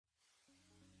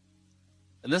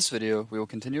In this video, we will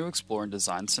continue exploring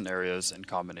design scenarios and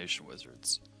combination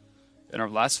wizards. In our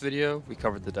last video, we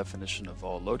covered the definition of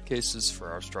all load cases for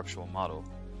our structural model.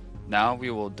 Now we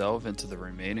will delve into the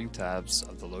remaining tabs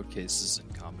of the load cases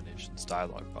and combinations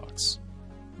dialog box.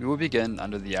 We will begin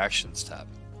under the Actions tab.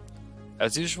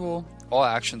 As usual, all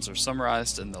actions are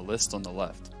summarized in the list on the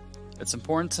left. It's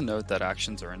important to note that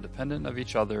actions are independent of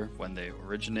each other when they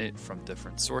originate from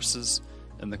different sources,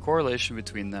 and the correlation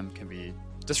between them can be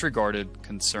disregarded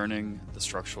concerning the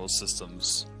structural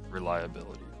system's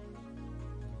reliability.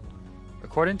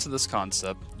 According to this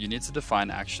concept, you need to define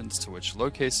actions to which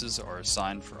load cases are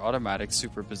assigned for automatic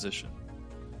superposition.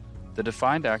 The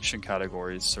defined action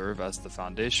categories serve as the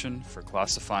foundation for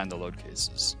classifying the load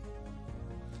cases.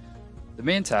 The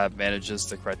main tab manages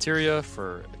the criteria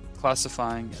for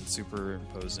classifying and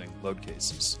superimposing load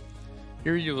cases.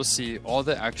 Here you will see all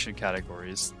the action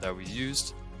categories that we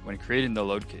used when creating the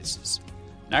load cases.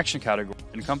 An action category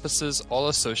encompasses all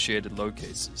associated load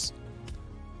cases.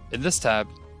 In this tab,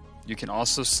 you can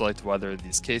also select whether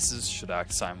these cases should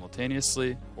act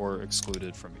simultaneously or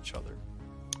excluded from each other.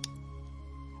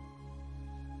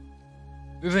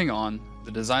 Moving on,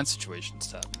 the Design Situations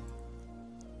tab.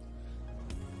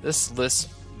 This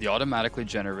lists the automatically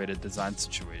generated design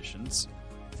situations.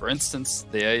 For instance,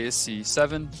 the ASC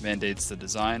 7 mandates the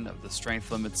design of the strength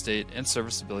limit state and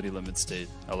serviceability limit state,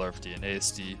 LRFD and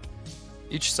ASD,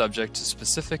 each subject to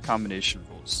specific combination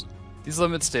rules. These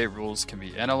limit state rules can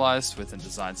be analyzed within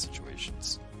design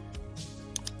situations.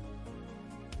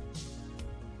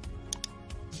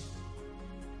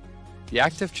 The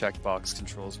active checkbox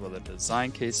controls whether the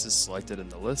design cases selected in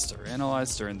the list are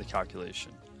analyzed during the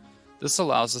calculation. This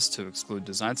allows us to exclude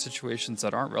design situations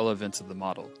that aren't relevant to the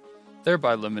model,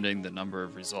 thereby limiting the number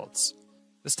of results.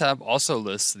 This tab also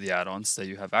lists the add-ons that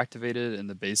you have activated in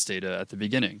the base data at the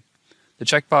beginning. The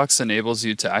checkbox enables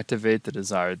you to activate the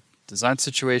desired design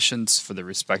situations for the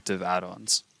respective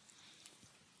add-ons.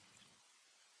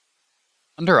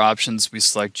 Under Options, we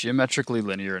select Geometrically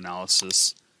Linear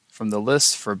Analysis from the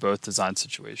list for both design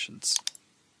situations.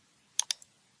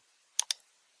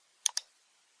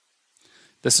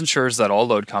 This ensures that all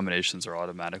load combinations are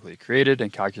automatically created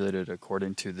and calculated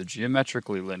according to the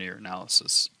geometrically linear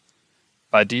analysis.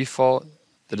 By default,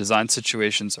 the design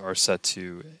situations are set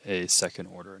to a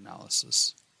second-order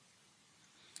analysis.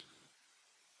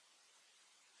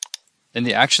 In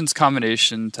the Actions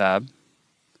Combination tab,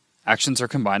 actions are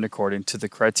combined according to the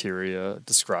criteria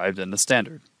described in the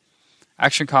standard.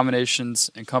 Action combinations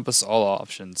encompass all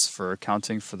options for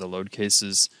accounting for the load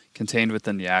cases contained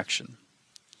within the action.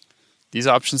 These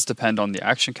options depend on the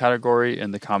action category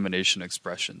and the combination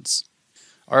expressions.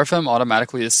 RFEM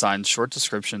automatically assigns short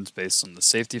descriptions based on the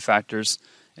safety factors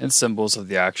and symbols of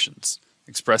the actions,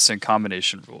 expressing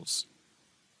combination rules.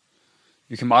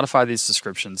 You can modify these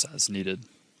descriptions as needed.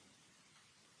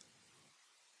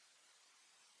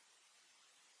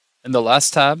 In the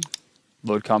last tab,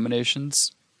 Load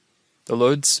Combinations, the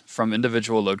loads from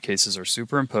individual load cases are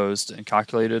superimposed and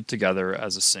calculated together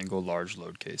as a single large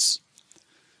load case.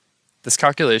 This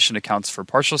calculation accounts for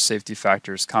partial safety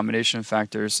factors, combination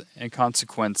factors, and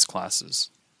consequence classes.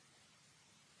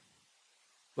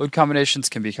 Load combinations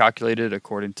can be calculated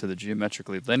according to the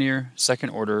geometrically linear, second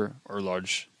order, or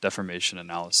large deformation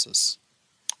analysis.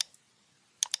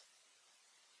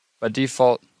 By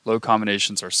default, load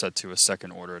combinations are set to a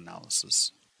second order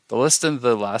analysis. The list in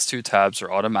the last two tabs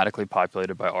are automatically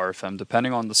populated by RFEM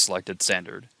depending on the selected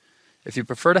standard. If you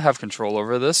prefer to have control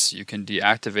over this, you can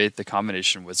deactivate the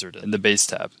combination wizard in the base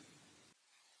tab.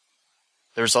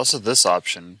 There's also this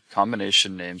option,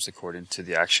 Combination Names according to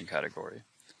the action category.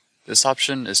 This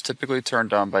option is typically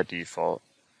turned on by default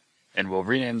and will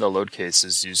rename the load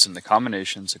cases used in the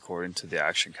combinations according to the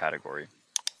action category.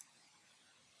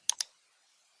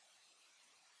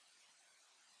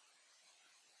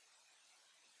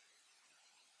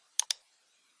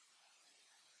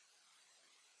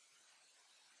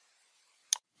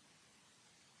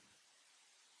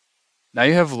 Now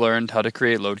you have learned how to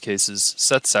create load cases,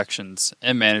 set sections,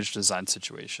 and manage design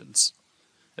situations.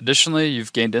 Additionally,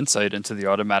 you've gained insight into the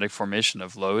automatic formation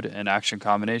of load and action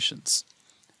combinations.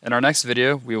 In our next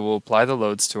video, we will apply the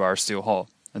loads to our steel hull.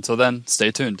 Until then,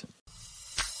 stay tuned.